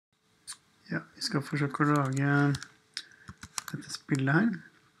Ja, vi skal forsøke å lage dette spillet her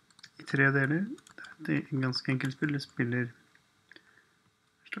i 3 deler. Det er et ganske enkelt spill. Det spiller en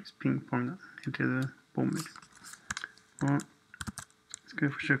slags Ping Pong da, helt til det bommer. Og skal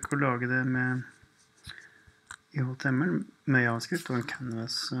vi forsøke å lage det med i HTML med JavaScript og en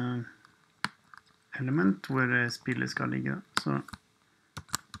canvas element hvor spillet skal ligge. Så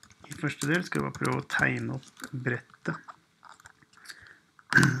i første del skal vi bare prøve å tegne opp brettet.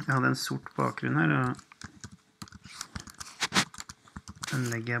 Jeg hadde en sort bakgrunn her, og den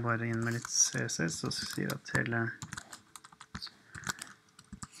legger jeg bare inn med litt CSS, og så sier jeg at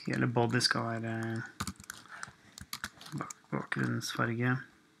hele body skal være bakgrunnsfarge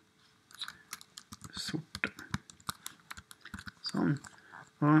sort. Sånn.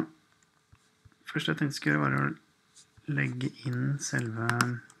 Og først jeg tenkte skal gjøre var å legge inn selve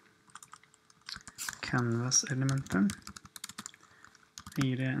canvas-elementet. Jeg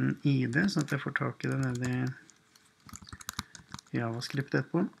gir det en ID, sånn at jeg får tak i det nede i JavaScript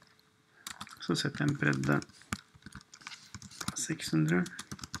etterpå. Så setter jeg en bredde på 600.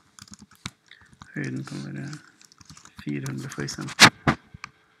 Høyden kan være 400 for eksempel.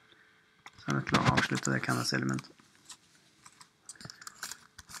 Så er jeg nødt til å avslutte det canvas-elementet.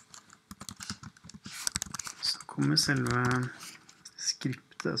 Så kommer selve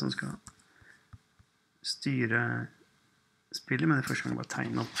skriptet som skal styre spillet, men det første gang bare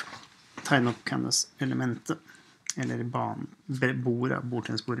tegne opp canvas-elementet, eller i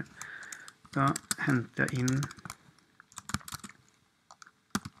bordtennisbordet. Da henter jeg inn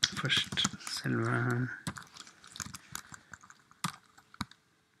først selve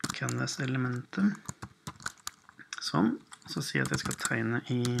canvas-elementet. Sånn. Så sier jeg at jeg skal tegne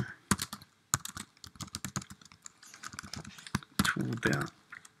i 2D.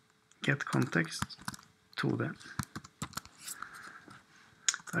 Get context 2D.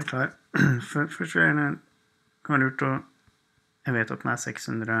 Da er jeg klar. Først vil jeg kan være lurt å jeg vet at den er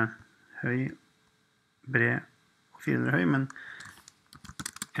 600 høy, bred og 400 høy, men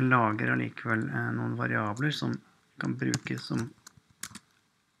jeg lager allikevel noen variabler som kan brukes som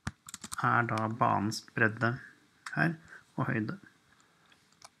er da banens bredde her og høyde.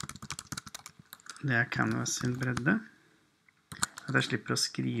 Det er canvas sin bredde. At jeg slipper å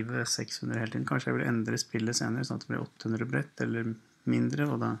skrive 600 hele tiden. Kanskje jeg vil endre spillet senere, sånn at det blir 800 bredt eller mindre,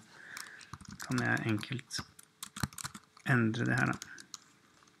 og da kan jeg enkelt endre det her da.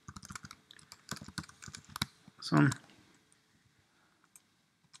 Sånn.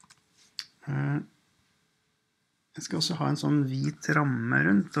 Jeg skal også ha en sånn hvit ramme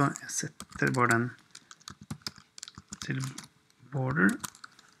rundt, og jeg setter bare den til border,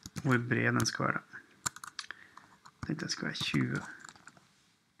 hvor bred den skal være. Jeg tenkte det skal være 20.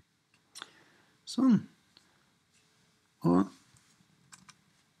 Sånn. Og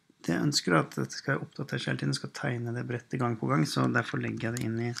det jeg ønsker at dette skal oppdateres hele tiden, skal tegne det brettet gang på gang, så derfor legger jeg det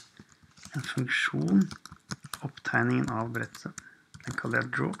inn i en funksjon, opptegningen av brettet. Den kaller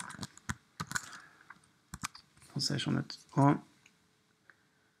jeg draw. Og ser sånn ut. Og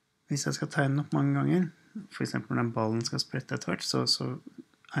hvis jeg skal tegne opp mange ganger, for eksempel når den ballen skal sprette etter hvert, så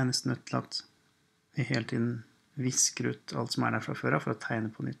er jeg nesten nødt til at vi hele tiden visker ut alt som er der fra før av for å tegne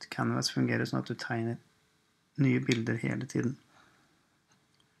på nytt. Canvas fungerer sånn at du tegner nye bilder hele tiden.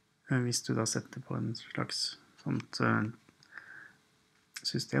 Hvis du da setter på en slags sånt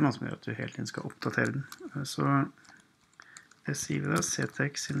system som gjør at du hele tiden skal oppdatere den. Så det sier vi da,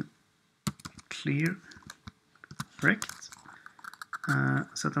 ctx sin clear rect.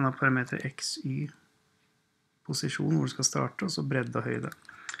 Sett denne parameter xy posisjon hvor du skal starte, og så bredde og høyde.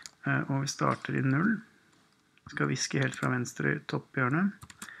 Og vi starter i 0. Vi skal viske helt fra venstre topphjørne.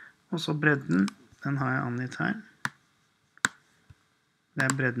 Og så bredden, den har jeg angitt her. Det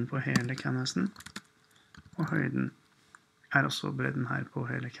er bredden på hele canvasen, og høyden er også bredden her på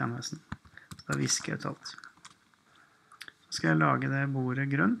hele canvasen. Så da visker jeg ut alt. Så skal jeg lage det bordet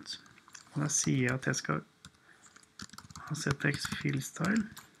grønt, og da sier jeg at jeg skal ha ctx fill style,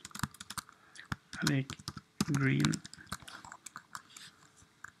 eller green.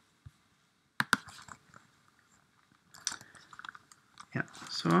 Ja,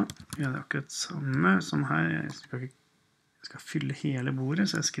 så gjør det akkurat samme som her. Jeg skal fylle hele bordet,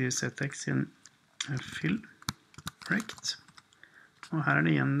 så jeg skriver ctx sin fill rect. Og her er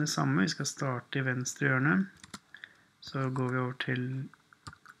det igjen det samme. Vi skal starte i venstre hjørne. Så går vi over til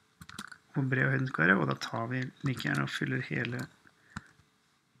hvor bred og høyden skal være, og da tar vi like gjerne og fyller hele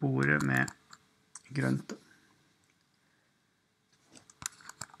bordet med grønt.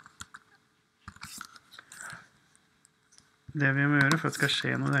 Det vi må gjøre for at det skal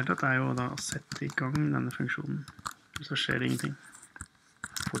skje noe i det hele tatt, er jo da å sette i gang denne funksjonen. Så skjer det ingenting.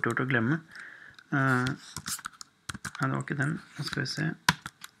 fort gjort å glemme. Nei, det var ikke den. Nå skal vi se.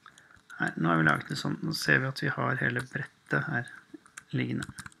 Her, nå har vi laget det sånn. Nå ser vi at vi har hele brettet her liggende.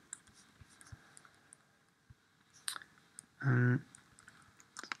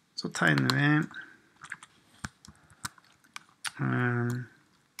 Så tegner vi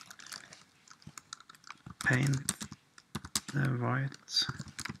paint the white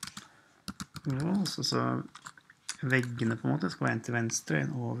walls, altså veggene på en måte skal være en til venstre,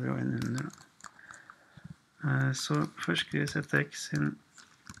 en over og en under. Så først skriver ZX sin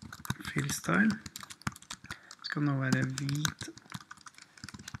fill style. Skal nå være hvit.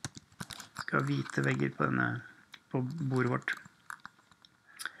 Skal ha hvite vegger på bordet vårt.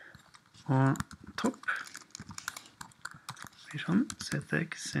 Og topp blir sånn.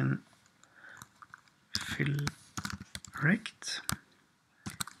 ZX sin fill rect.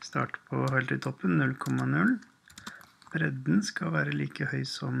 Start på helt i toppen 0,0. Bredden skal være like høy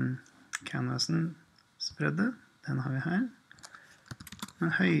som canvasens bredde. Den har vi her. Men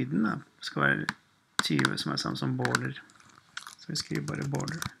høyden da, skal være 20, som er samme som border. Så vi skriver bare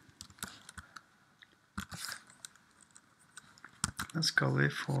border. Da skal vi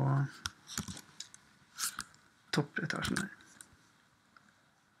få toppetasjen her.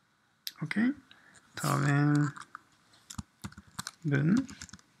 Ok, tar vi bunnen,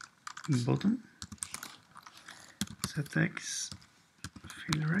 bottom, ZX,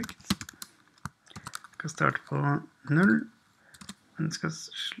 fill rect. Skal starte på 0. Den skal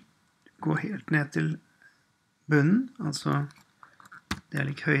gå helt ned til bunnen, altså det er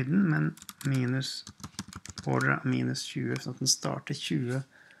lik høyden, men minus border er minus 20, så at den starter 20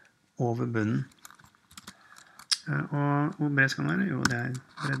 over bunnen. Og hvor bred skal den være? Jo, det er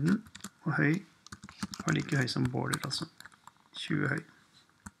bredden, og høy var like høy som border, altså 20 høy.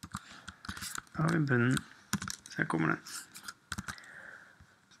 Da har vi bunnen, så her kommer den.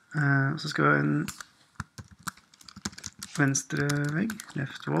 Så skal vi ha en venstre vegg,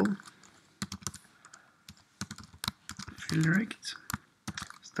 left wall, fill rect,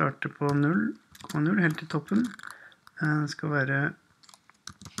 starte på 0,0 helt til toppen, den skal være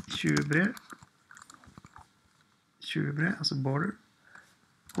 20 bred, altså border,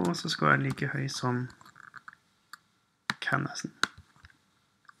 og så skal den være like høy som canvasen.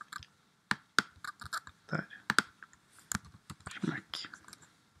 Der. Smack.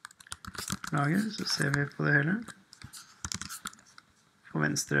 Lager, så ser vi på det hele. På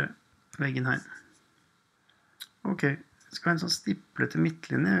venstre veggen her. Ok, vi skal ha en sånn stiplete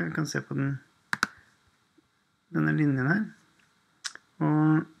midtlinje. Vi kan se på denne linjen her.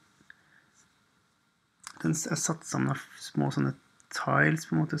 Og den er satt sammen av små sånne tiles,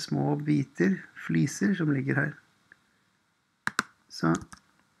 på en måte små biter, fliser som ligger her. Så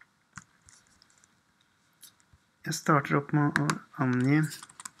jeg starter opp med å angi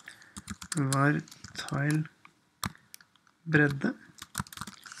var tile bredde.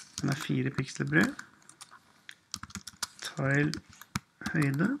 Den er 4 piksler bred. Tile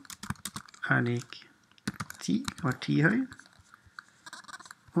høyde er lik 10, var 10 høy.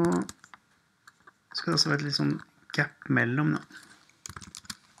 Og skal det også være et litt sånn gap mellom da.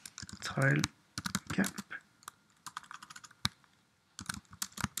 Tile gap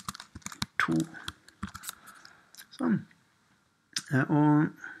 2. Sånn. Og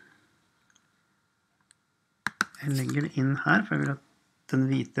jeg legger det inn her, for jeg vil at den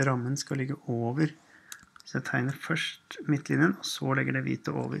hvite rammen skal ligge over. Så jeg tegner først midtlinjen, og så legger det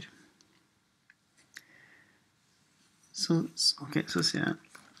hvite over. Ok, så sier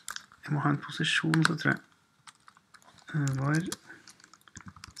jeg må ha en posisjon, så tror jeg var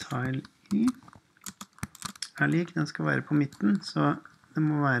tile Y er lik, den skal være på midten, så det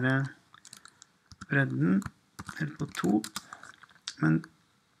må være bredden helt på 2, men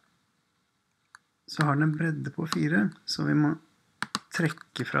så har den en bredde på 4, så vi må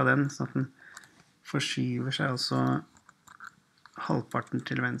trekke fra den, sånn at den forskyver seg, og så halvparten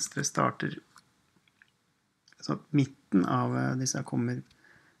til venstre starter, så at midten av disse kommer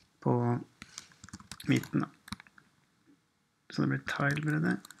på midten da. Så det blir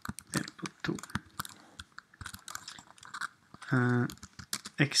tile-bredde delt på 2.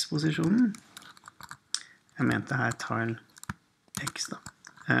 X-posisjonen, jeg mente her tile X da.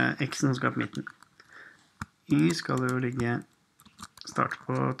 X-en skal på midten. Y skal jo ligge starte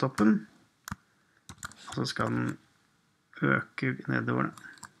på toppen, og så skal den øke nedover da.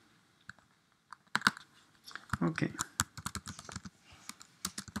 Ok.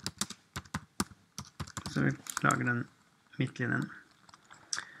 Så vi lager den midtlinjen.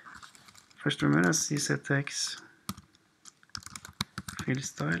 Første vi må gjøre er si ZX fill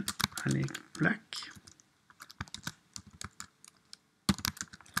style er lik black.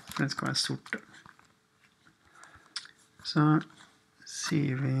 Den skal være sort. Så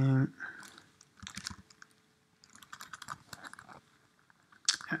sier vi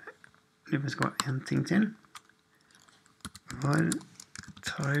det skal være en ting til. Var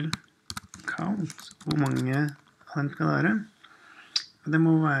tile count. Hvor mange av dem skal det være? Det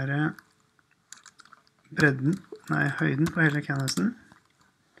må være høyden på hele canvasen.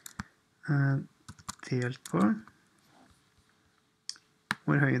 Delt på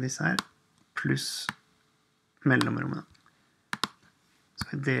hvor høye disse er, pluss mellomrommet. Så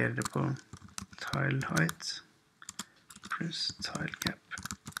vi deler det på tile height pluss tile gap.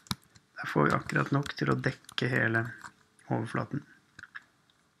 Der får vi akkurat nok til å dekke hele overflaten.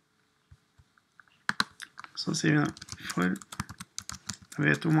 Så sier vi da, jeg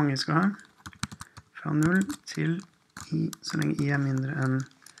vet hvor mange vi skal ha, fra 0 til I, så lenge I er mindre enn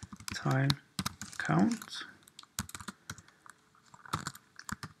tile count,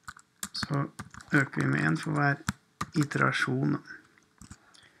 så øker vi med 1 for hver iterasjon.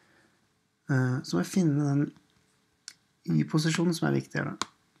 Så må jeg finne den I-posisjonen som er viktig her da.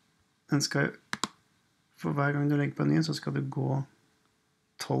 Den skal, for hver gang du legger på en ny, så skal du gå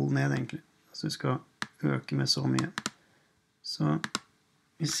 12 ned egentlig. Så du skal øke med så mye. Så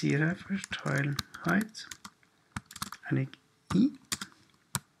vi sier her først tile height er lik I,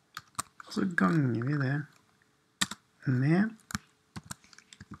 og så ganger vi det med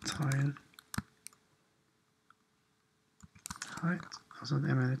tile height, altså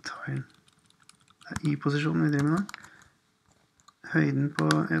det mener tile, det er I-posisjonen vi driver med nå, høyden på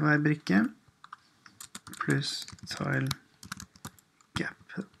hver brikke, pluss tile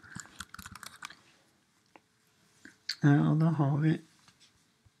gap. Og da har vi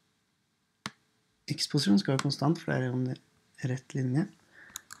X-posisjonen skal være konstant, for det er om det er rett linje.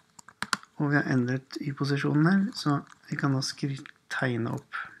 Og vi har endret Y-posisjonen her, så vi kan da tegne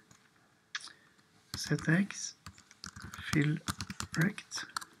opp ZX, fill rect,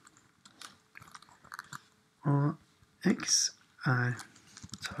 og X er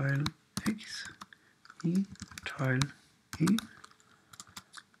tile X, Y, tile Y,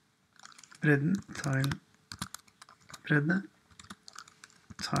 bredden, tile bredde,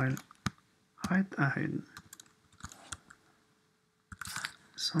 tile height er høyden.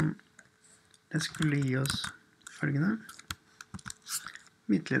 Sånn. Det skulle gi oss følgende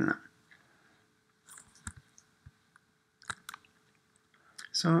midtlinje.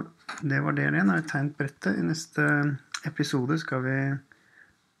 Så det var del 1 av et tegnet brettet. I neste episode skal vi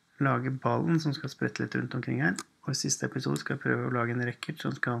lage ballen som skal sprette litt rundt omkring her. Og i siste episode skal vi prøve å lage en racket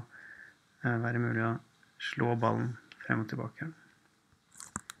som skal være mulig å slå ballen frem og tilbake.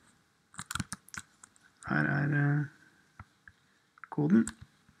 Her er koden.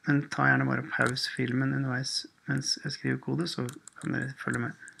 Men ta gjerne bare pause filmen underveis mens jeg skriver kode, så kan dere følge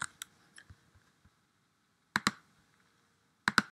med.